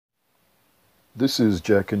This is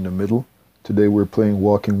Jack in the Middle. Today we're playing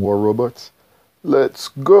Walking War Robots. Let's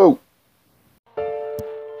go!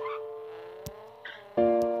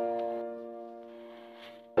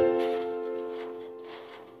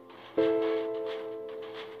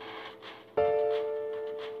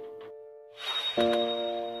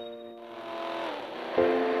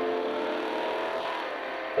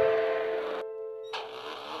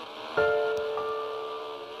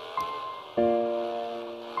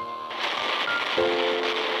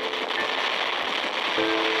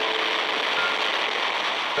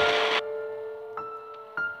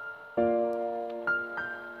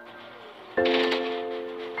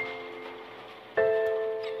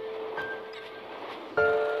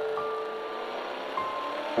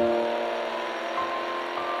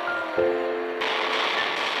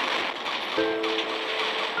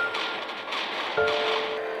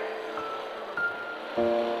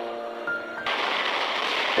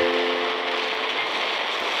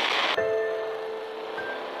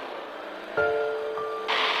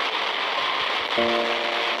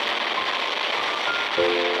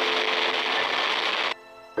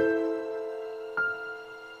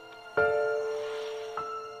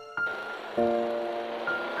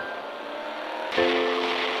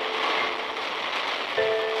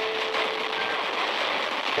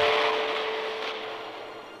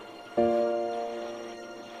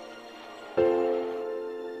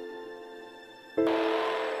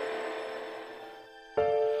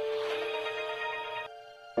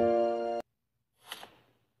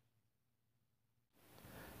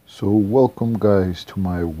 So welcome guys to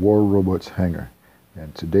my War Robots hangar,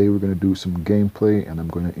 and today we're going to do some gameplay and I'm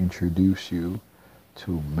going to introduce you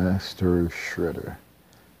to Master Shredder.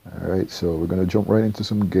 Alright, so we're going to jump right into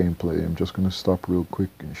some gameplay. I'm just going to stop real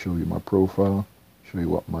quick and show you my profile, show you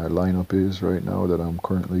what my lineup is right now that I'm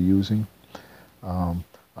currently using.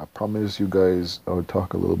 I promise you guys I'll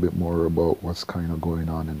talk a little bit more about what's kind of going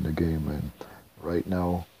on in the game, and right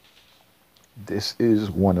now this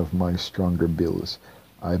is one of my stronger builds.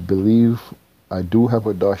 I believe I do have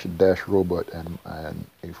a dash robot, and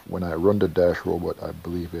if when I run the dash robot, I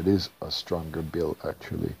believe it is a stronger build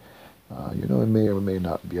actually. You know, it may or may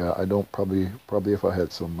not be. I don't probably if I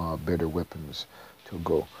had some better weapons to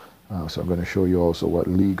go. So I'm going to show you also what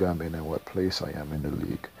league I'm in and what place I am in the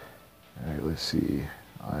league. All right, let's see.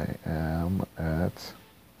 I am at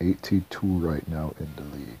 82 right now in the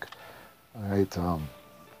league. All right.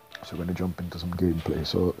 So we're going to jump into some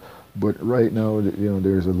gameplay. But right now, you know,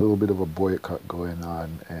 there's a little bit of a boycott going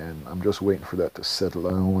on, and I'm just waiting for that to settle.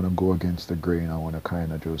 I don't want to go against the grain. I want to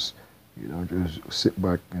kind of just, you know, just sit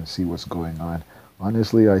back and see what's going on.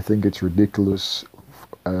 Honestly, I think it's ridiculous,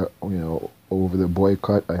 you know, over the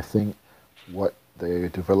boycott. I think what the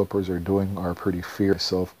developers are doing are pretty fair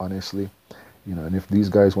self, honestly. You know, and if these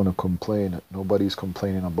guys want to complain, nobody's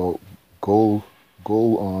complaining about gold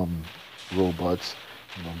robots.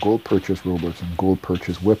 You know, gold purchase robots and gold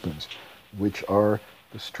purchase weapons, which are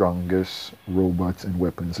the strongest robots and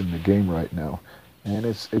weapons in the game right now. And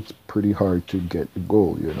it's pretty hard to get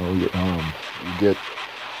gold. You know, you get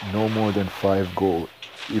no more than 5 gold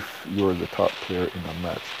if you're the top player in a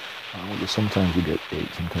match. Sometimes you get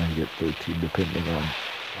 8, sometimes you get 13, depending on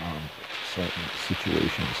certain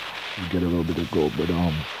situations. You get a little bit of gold, but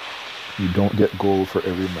you don't get gold for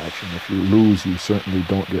every match, and if you lose, you certainly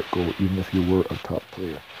don't get gold, even if you were a top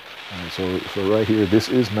player. So right here, this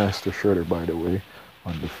is Master Shredder, by the way,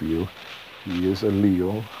 on the field. He is a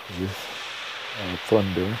Leo with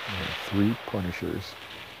Thunder, and 3 Punishers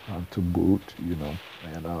to boot, you know.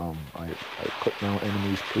 And I cut down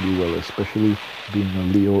enemies pretty well, especially being a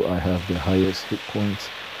Leo. I have the highest hit points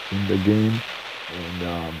in the game,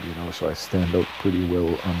 and you know, so I stand out pretty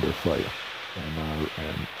well under fire.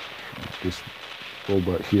 And this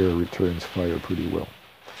robot here returns fire pretty well.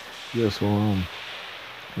 Yeah, so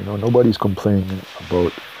you know, nobody's complaining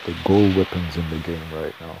about the gold weapons in the game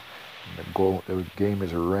right now. The game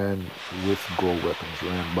is ran with gold weapons,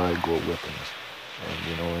 ran by gold weapons, and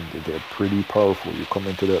you know, and they're pretty powerful. You come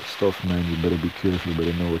into that stuff, man, you better be careful. You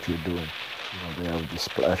better know what you're doing. You know, they have the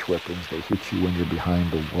splash weapons. They hit you when you're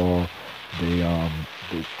behind the wall. They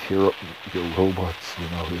tear up your robots. You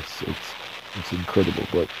know, it's incredible,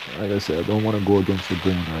 but like I said, I don't want to go against the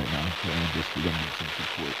grain right now. I'm just giving some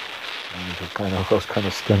support. And I was kind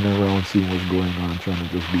of scanning around, seeing what's going on, trying to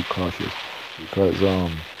just be cautious, because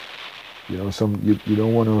you know, you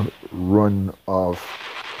don't want to run off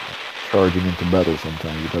charging into battle.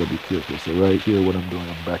 Sometimes you gotta be careful. So right here, what I'm doing,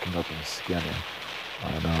 I'm backing up and scanning,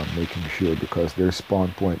 and making sure, because their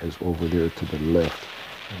spawn point is over there to the left.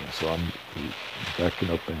 So I'm backing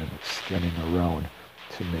up and scanning around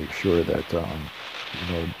to make sure that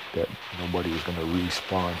you know, that nobody is going to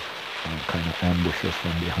respawn and kind of ambush us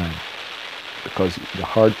from behind. Because the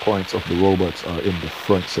hard points of the robots are in the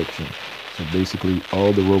front section. So basically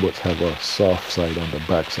all the robots have a soft side on the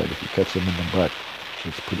back side. If you catch them in the back,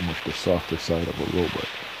 it's pretty much the softer side of a robot.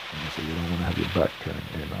 So you don't want to have your back turned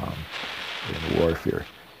in warfare.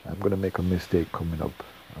 I'm going to make a mistake coming up.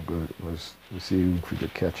 Let's see if we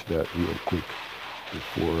could catch that real quick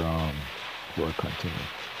before I continue.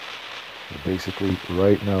 So basically,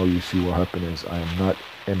 right now you see what happened is I am not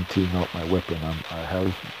emptying out my weapon. I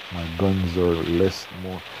have my guns are less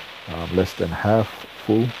than half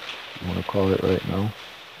full, you want to call it right now,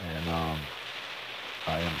 and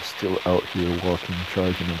I am still out here walking,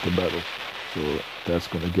 charging into battle. So that's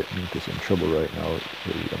going to get me into some trouble right now.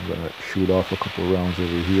 I'm going to shoot off a couple rounds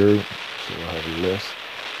over here, so I have less.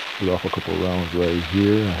 Shoot off a couple rounds right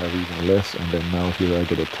here, I have even less, and then now here I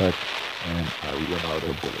get attacked and I run out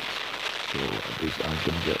of bullets. So I'm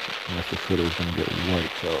going to get, Master Shredder is going to get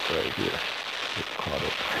wiped out right here. Get caught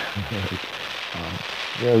up.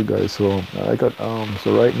 Yeah guys, so I got,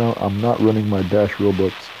 so right now I'm not running my dash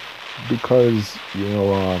robots because, you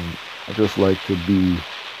know, I just like to be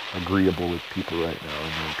agreeable with people right now. I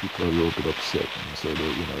mean, people are a little bit upset, and so they,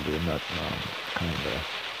 you know, they're not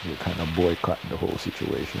kind of boycotting the whole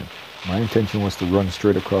situation. My intention was to run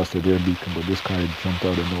straight across to their beacon, but this guy jumped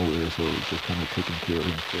out of nowhere, so just kind of taking care of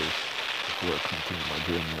him first before I continue my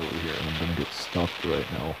journey over here. And I'm gonna get stopped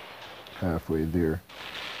right now, halfway there.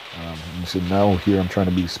 And so now here I'm trying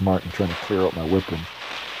to be smart and trying to clear out my weapon,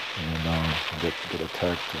 and get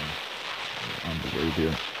attacked on the way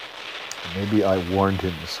there. Maybe I warned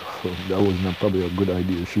him, so that was not probably a good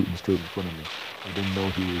idea, shooting straight in front of me. I didn't know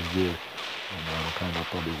he was there, and I kind of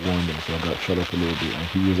probably warned him, so I got shut up a little bit, and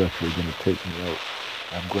he was actually going to take me out.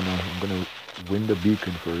 I'm gonna win the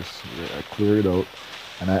beacon first. I clear it out,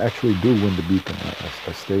 and I actually do win the beacon.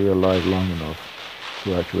 I stay alive long enough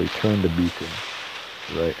to actually turn the beacon,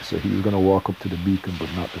 right? So he's gonna walk up to the beacon,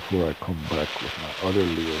 but not before I come back with my other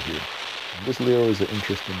Leo here. And this Leo is an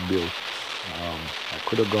interesting build. I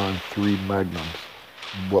could have gone 3 magnums,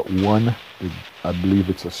 but one, I believe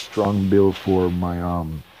it's a strong build for my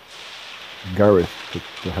Gareth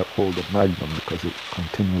to hold the magnum because it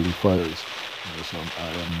continually fires. You know, so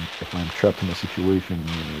if I'm trapped in a situation,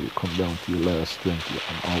 you know, you come down to your last strength,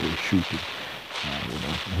 I'm always shooting. You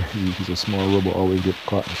know, he's a small robot, always get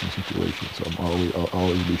caught in some situations, so I'll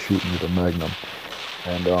always be shooting with a magnum.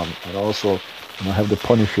 And also, when I have the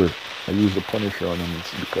Punisher, I use the Punisher on him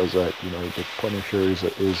because the Punisher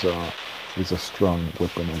is a strong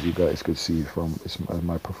weapon, as you guys could see from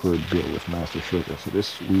my preferred build with Master Shredder. So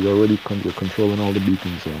we're controlling all the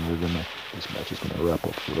beacons, and this match is gonna wrap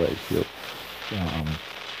up right here.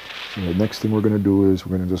 So the next thing we're gonna do is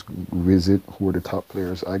we're gonna just visit who are the top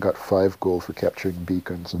players. I got 5 gold for capturing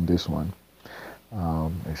beacons on this one.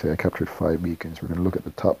 I captured 5 beacons. We're gonna look at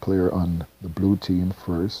the top player on the blue team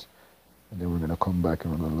first. And then we're going to come back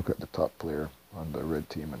and we're going to look at the top player on the red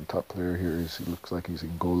team. And the top player here looks like he's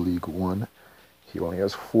in Gold League 1. He only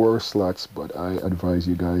has 4 slots, but I advise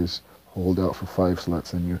you guys hold out for 5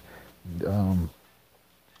 slots. And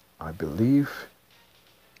I believe,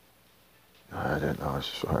 I don't know,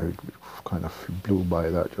 I kind of blew by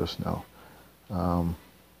that just now.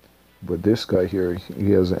 But this guy here,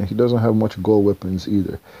 he doesn't have much gold weapons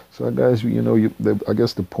either. So guys, you know, I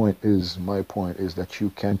guess my point is that you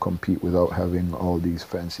can compete without having all these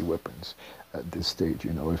fancy weapons at this stage.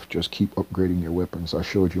 You know, if just keep upgrading your weapons. I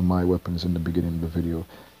showed you my weapons in the beginning of the video.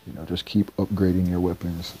 You know, just keep upgrading your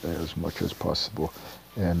weapons as much as possible,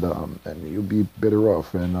 and you'll be better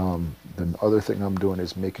off. And the other thing I'm doing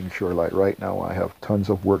is making sure, like right now, I have tons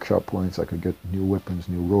of workshop points. I could get new weapons,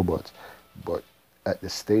 new robots, but at the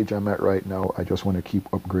stage I'm at right now, I just want to keep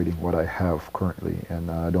upgrading what I have currently,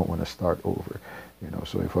 and I don't want to start over. You know,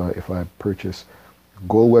 so if I purchase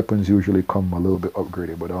gold weapons, usually come a little bit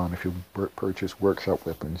upgraded, but if you purchase workshop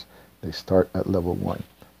weapons, they start at level 1.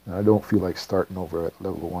 And I don't feel like starting over at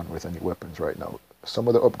level 1 with any weapons right now. Some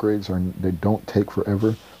of the upgrades they don't take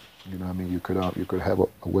forever. You know what I mean? You could have a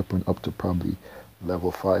weapon up to probably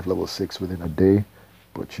level 5, level 6 within a day,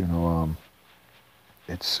 but you know,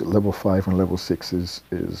 it's level 5 and level 6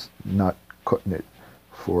 is not cutting it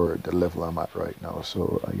for the level I'm at right now.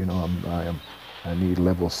 So you know, I need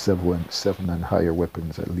level 7 and higher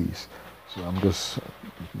weapons at least. So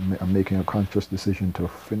I'm making a conscious decision to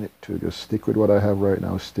just stick with what I have right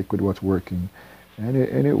now, stick with what's working, and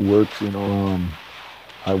it works. You know,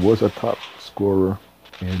 I was a top scorer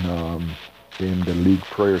in the league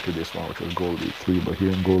prior to this one, which was Gold League 3, but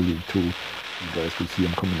here in Gold League 2, you guys can see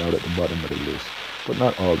I'm coming out at the bottom of the list. But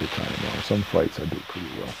not all the time, Some fights I do pretty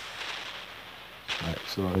well. Alright,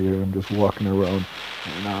 so here I'm just walking around,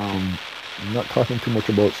 and I'm not talking too much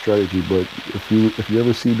about strategy, but if you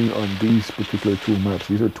ever see me on these particular two maps,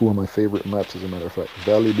 these are two of my favorite maps, as a matter of fact.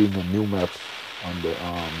 Valley being a new map on the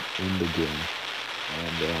in the game,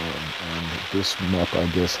 and this map, I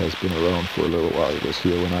guess, has been around for a little while. It was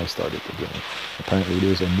here when I started the game. Apparently, it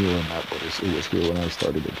is a newer map, but it was here when I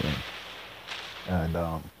started the game. And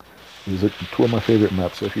these are two of my favorite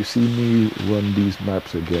maps. So if you see me run these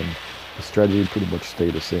maps again, the strategy pretty much stay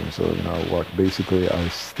the same. So what basically I'm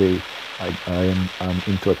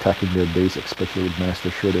into attacking their base, especially with Master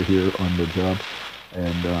Shredder here on the job,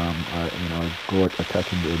 and I go at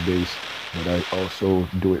attacking their base, but I also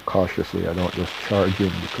do it cautiously. I don't just charge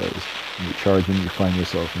in, because when you charge in, you find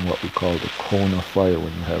yourself in what we call the cone of fire,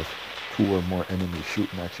 when you have two or more enemies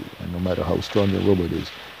shooting at you, and no matter how strong your robot is,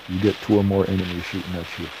 you get two or more enemies shooting at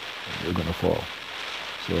you, and you're gonna fall.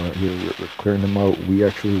 So here we're clearing them out. We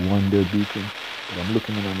actually won their beacon, but I'm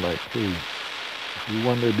looking and I'm like, hey, if we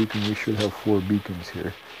won their beacon, we should have 4 beacons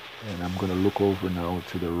here. And I'm gonna look over now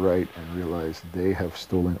to the right and realize they have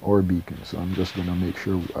stolen our beacon. So I'm just gonna make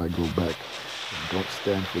sure I go back and don't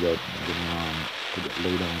stand for that. I'm gonna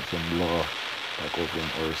lay down some law back over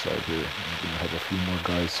on our side here. I'm gonna have a few more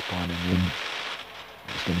guys spawning in.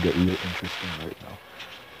 It's gonna get real interesting right now.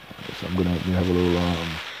 So I'm gonna have a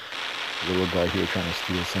little guy here trying to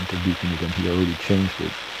steal center beacon again. He already changed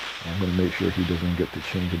it. I'm going to make sure he doesn't get to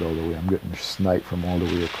change it all the way. I'm getting sniped from all the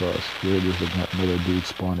way across. Here there's another dude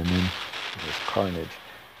spawning in. There's Carnage.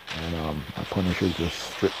 And my Punisher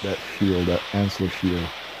just stripped that shield, that answer shield,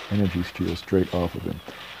 energy shield, straight off of him.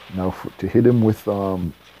 Now to hit him with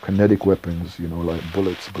kinetic weapons, like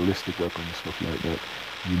bullets, ballistic weapons, stuff like that,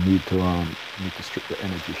 you need to strip the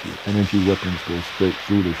energy shield. Energy weapons go straight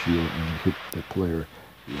through the shield and hit the player.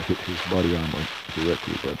 You hit his body armor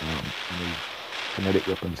directly, but kinetic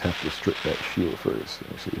weapons have to strip that shield first.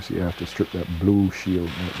 So you have to strip that blue shield,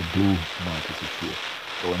 the blue mark is the shield.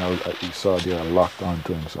 So when you saw there, I locked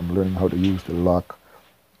onto him. So I'm learning how to use the lock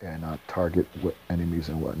and target enemies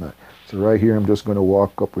and whatnot. So right here, I'm just going to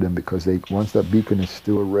walk up with him, because once that beacon is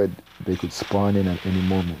still red, they could spawn in at any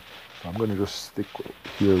moment. So I'm going to just stick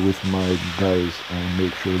here with my guys and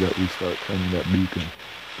make sure that we start turning that beacon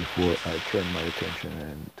before I turn my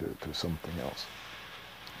attention to something else.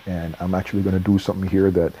 And I'm actually going to do something here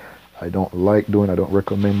that I don't like doing, I don't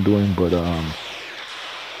recommend doing, but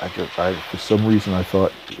for some reason I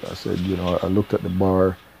said, I looked at the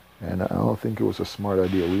bar, and I don't think it was a smart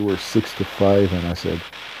idea. We were 6-5, and I said,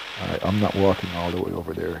 I'm not walking all the way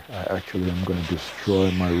over there. I'm going to destroy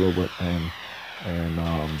my robot and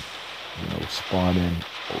spawn in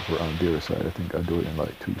over on their side. I think I do it in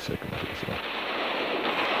like 2 seconds or so.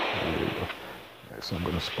 There you go. Right, so I'm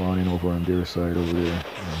going to spawn in over on their side over there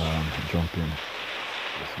and jump in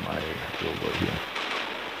with my robot here.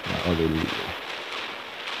 My other leader.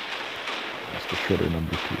 That's the Shredder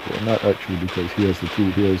number 2. Well, not actually, because he has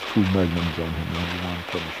two magnums on him, only one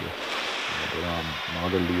Punisher. But my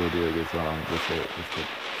other leader there with the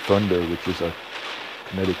Thunder, which is a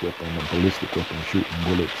kinetic weapon, a ballistic weapon shooting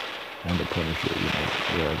bullets, and the Punisher,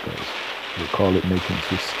 yeah, guys. They call it making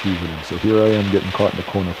Swiss cheese with him. So here I am getting caught in the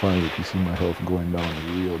corner fire. You can see my health going down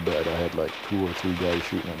real bad. I had like 2 or 3 guys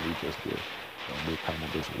shooting at me just there. And they kind of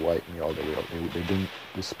just wiped me all the way out. They didn't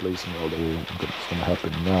displace me all the way. What's going to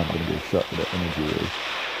happen now, I'm going to get shot with that energy ray.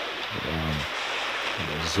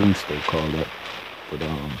 Zeus, they call that. But,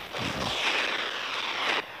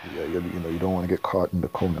 you don't want to get caught in the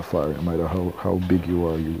cone of fire. No matter how big you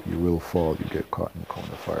are, you will fall. You get caught in the cone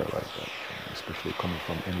of fire like that. Especially coming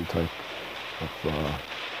from any type of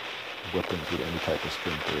weapons with any type of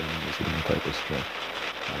strength, or enemies with any type of strength.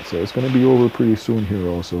 So it's going to be over pretty soon here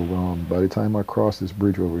also. By the time I cross this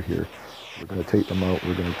bridge over here, we're going to take them out.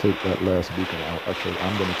 We're going to take that last beacon out. Actually,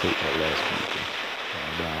 I'm going to take that last beacon.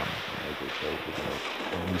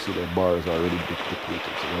 And you see that bar is already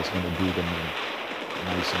depleted, so that's going to do them in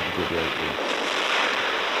nice and good right there.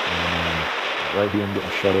 And right here I'm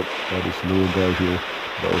getting shot up by this little guy here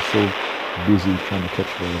that was so busy trying to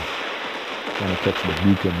catch the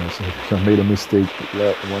beacon. I made a mistake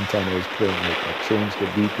one time I was playing. I changed the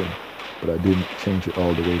beacon, but I didn't change it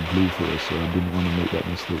all the way blue for us, so I didn't want to make that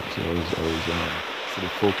mistake. So I was sort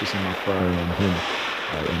of focusing my fire on him.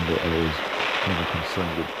 I was kind of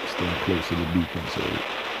concerned with staying close to the beacon, so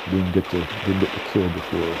didn't get the kill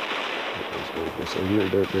before it was over. So here,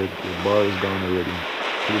 the bar is gone already,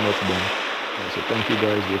 pretty much done. So thank you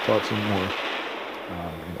guys. We'll talk some more.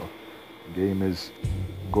 The game is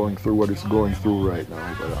going through what it's going through right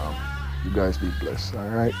now, but You guys be blessed. All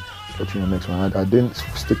right. Catch you in the next one. I didn't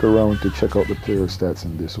stick around to check out the player stats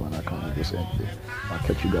in this one. I kind of just ended. I'll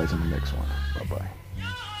catch you guys in the next one. Bye bye.